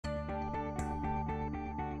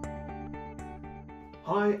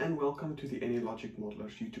Hi and welcome to the AnyLogic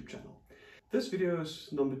Modelers YouTube channel. This video is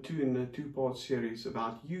number 2 in a two-part series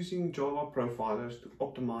about using Java profilers to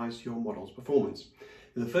optimize your model's performance.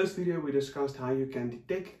 In the first video we discussed how you can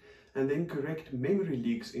detect and then correct memory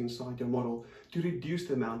leaks inside your model to reduce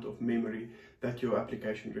the amount of memory that your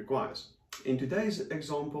application requires. In today's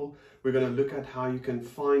example, we're going to look at how you can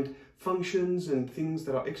find functions and things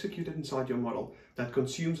that are executed inside your model that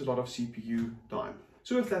consumes a lot of CPU time.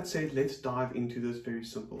 So with that said, let's dive into this very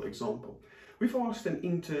simple example. We've asked an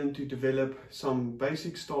intern to develop some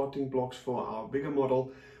basic starting blocks for our bigger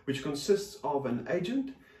model, which consists of an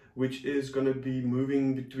agent, which is going to be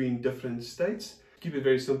moving between different states. To keep it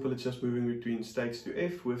very simple, it's just moving between states to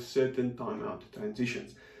F with certain timeout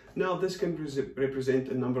transitions. Now, this can represent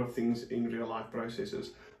a number of things in real-life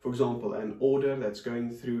processes. For example, an order that's going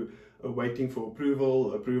through waiting for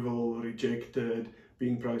approval, rejected,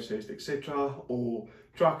 being processed, etc., or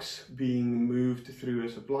trucks being moved through a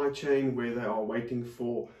supply chain where they are waiting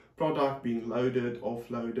for product being loaded,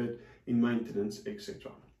 offloaded, in maintenance,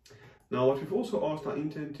 etc. Now, what we've also asked our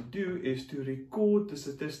intern to do is to record the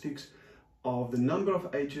statistics of the number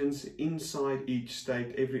of agents inside each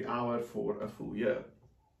state every hour for a full year.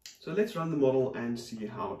 So let's run the model and see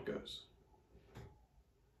how it goes.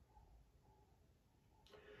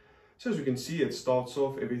 So as we can see, it starts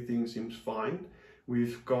off, everything seems fine.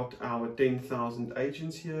 We've got our 10,000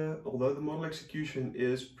 agents here, although the model execution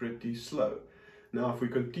is pretty slow. Now, if we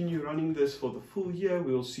continue running this for the full year,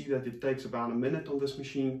 we'll see that it takes about a minute on this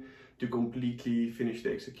machine to completely finish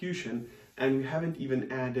the execution. And we haven't even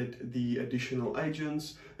added the additional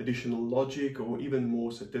agents, additional logic, or even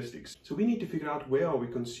more statistics. So we need to figure out where are we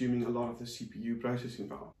consuming a lot of the CPU processing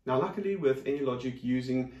power. Now, luckily with AnyLogic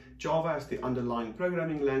using Java as the underlying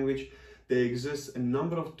programming language, there exists a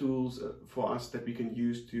number of tools for us that we can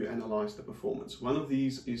use to analyze the performance. One of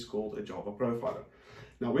these is called a Java profiler.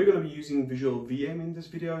 Now, we're going to be using Visual VM in this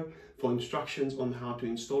video. For instructions on how to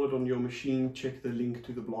install it on your machine, check the link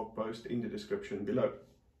to the blog post in the description below.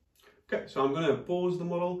 Okay, so I'm going to pause the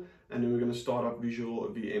model and then we're going to start up Visual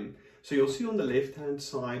VM. So you'll see on the left-hand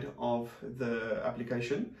side of the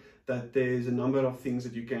application that there's a number of things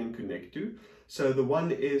that you can connect to. So the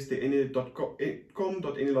one is the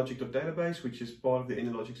com.anylogic.database, which is part of the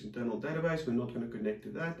AnyLogic's internal database. We're not going to connect to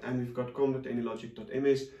that. And we've got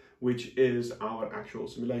com.anylogic.ms, which is our actual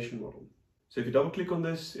simulation model. So if you double click on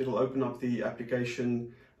this, it'll open up the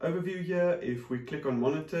application overview here. If we click on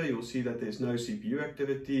monitor, you'll see that there's no CPU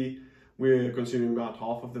activity. We're consuming about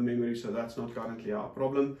half of the memory, so that's not currently our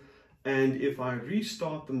problem. And if I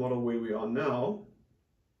restart the model where we are now,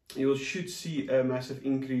 you should see a massive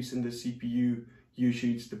increase in the CPU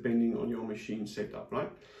usage depending on your machine setup,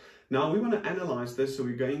 right? Now we want to analyze this, so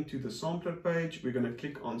we're going to the sampler page, we're going to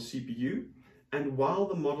click on CPU, and while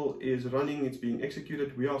the model is running, it's being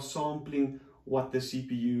executed, we are sampling what the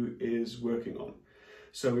CPU is working on.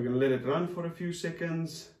 So we're going to let it run for a few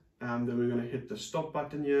seconds, and then we're going to hit the stop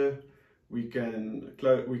button here. We can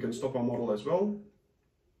stop our model as well,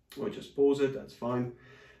 or just pause it, that's fine.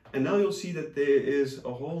 And now you'll see that there is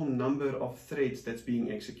a whole number of threads that's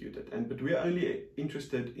being executed, but we're only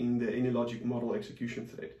interested in the AnyLogic model execution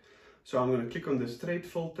thread. So I'm going to click on this thread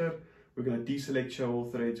filter. We're going to deselect show all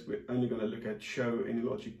threads. We're only going to look at show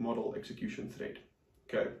AnyLogic model execution thread.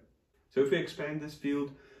 Okay. So if we expand this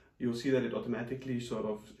field, you'll see that it automatically sort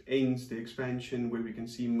of ends the expansion where we can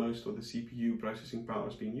see most of the CPU processing power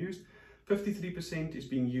is being used. 53% is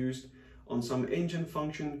being used on some engine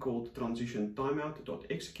function called transition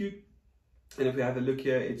timeout.execute. And if we have a look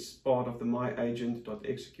here, it's part of the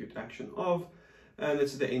myAgent.execute action of, and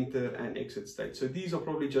it's the enter and exit state. So these are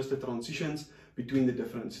probably just the transitions between the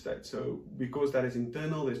different states. So because that is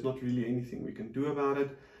internal, there's not really anything we can do about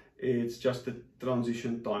it. It's just the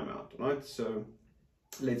transition timeout, right? So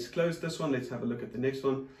let's close this one. Let's have a look at the next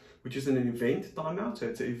one, which is an event timeout. So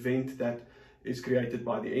it's an event that is created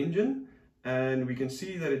by the engine. And we can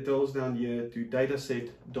see that it tells down here to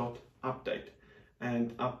dataset.update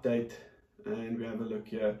and update. And we have a look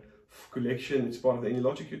here, collection, it's part of the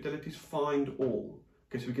AnyLogic utilities, find all.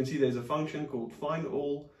 Okay, so we can see there's a function called find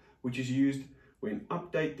all, which is used when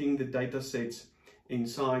updating the data sets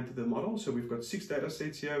inside the model. So we've got 6 data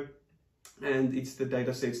sets here, and it's the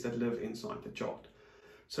data sets that live inside the chart.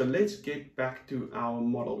 So let's get back to our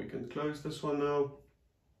model. We can close this one now,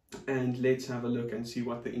 and let's have a look and see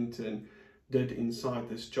what the intern did inside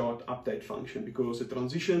this chart update function, because the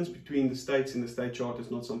transitions between the states in the state chart is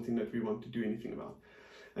not something that we want to do anything about.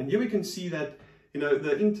 And here we can see that,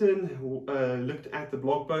 the intern looked at the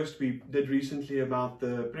blog post we did recently about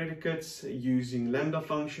the predicates using lambda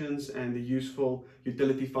functions and the useful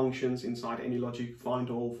utility functions inside AnyLogic, find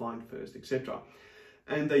all, find first, etc.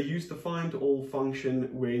 and they use the find all function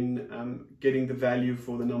when getting the value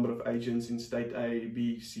for the number of agents in state A,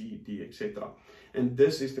 B, C, D, etc. And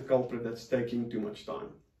this is the culprit that's taking too much time.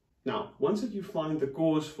 Now, once that you find the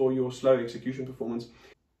cause for your slow execution performance,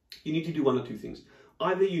 you need to do one or two things.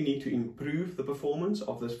 Either you need to improve the performance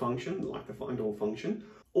of this function, like the find all function,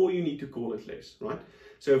 or you need to call it less, right?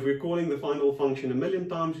 So if we're calling the find all function 1,000,000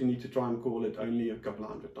 times, you need to try and call it only a couple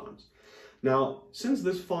of hundred times. Now, since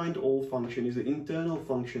this find all function is an internal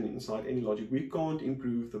function inside AnyLogic, we can't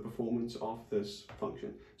improve the performance of this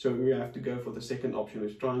function. So we have to go for the second option,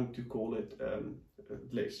 which is trying to call it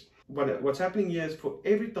less. What's happening here is for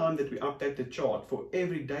every time that we update the chart, for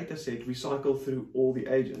every data set, we cycle through all the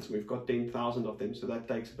agents. We've got 10,000 of them, so that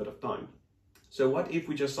takes a bit of time. So what if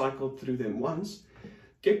we just cycled through them once,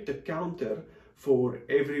 kept a counter for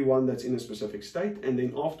everyone that's in a specific state, and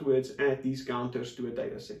then afterwards add these counters to a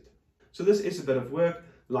data set? So this is a bit of work.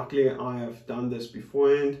 Luckily, I have done this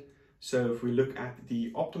beforehand. So if we look at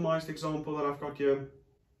the optimized example that I've got here,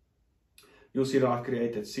 you'll see that I've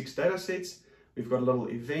created 6 data sets. We've got a little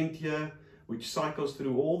event here, which cycles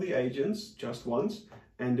through all the agents just once.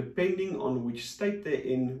 And depending on which state they're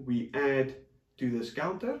in, we add to this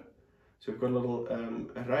counter. So we've got a little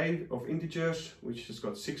array of integers, which has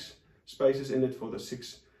got 6 spaces in it for the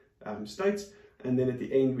 6 states. And then at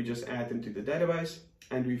the end, we just add them to the database.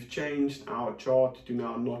 And we've changed our chart to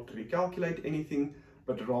now not recalculate anything,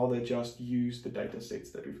 but rather just use the data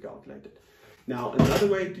sets that we've calculated. Now, another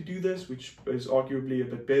way to do this, which is arguably a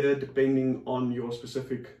bit better depending on your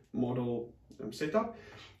specific model setup,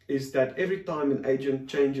 is that every time an agent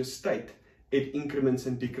changes state, it increments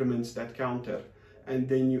and decrements that counter, and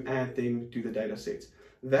then you add them to the data sets.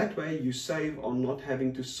 That way you save on not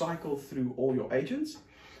having to cycle through all your agents,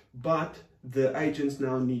 but the agents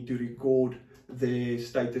now need to record their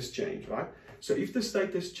status change, right? So if the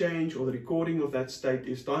status change or the recording of that state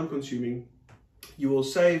is time consuming, you will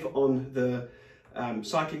save on the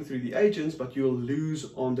cycling through the agents, but you'll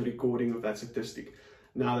lose on the recording of that statistic.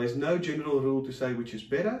 Now, there's no general rule to say which is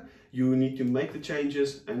better. You need to make the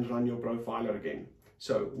changes and run your profiler again.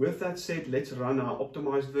 So with that said, let's run our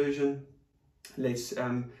optimized version. Let's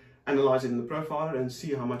analyze it in the profiler and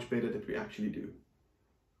see how much better that we actually do.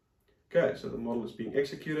 Okay, so the model is being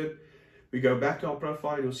executed. We go back to our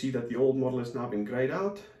profile, you'll see that the old model has now been grayed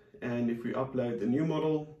out. And if we upload the new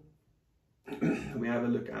model, we have a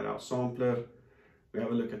look at our sampler, we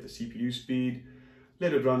have a look at the CPU speed,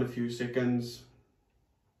 let it run a few seconds,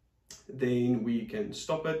 then we can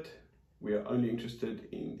stop it. We are only interested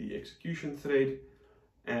in the execution thread.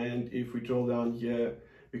 And if we drill down here,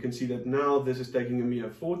 we can see that now this is taking a mere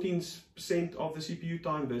 14% of the CPU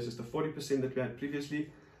time versus the 40% that we had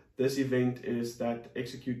previously. This event is that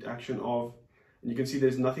execute action of, and you can see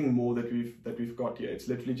there's nothing more that we've got here. It's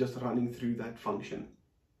literally just running through that function.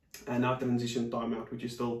 And our transition timeout, which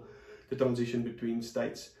is still the transition between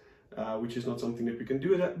states, which is not something that we can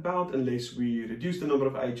do about unless we reduce the number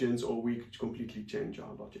of agents or we completely change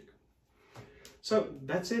our logic. So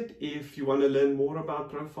that's it. If you want to learn more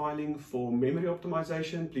about profiling for memory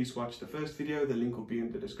optimization, please watch the first video. The link will be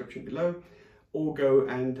in the description below. Or go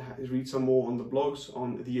and read some more on the blogs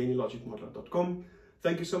on the AnyLogicmodeler.com.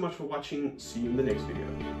 Thank you so much for watching. See you in the next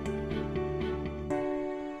video.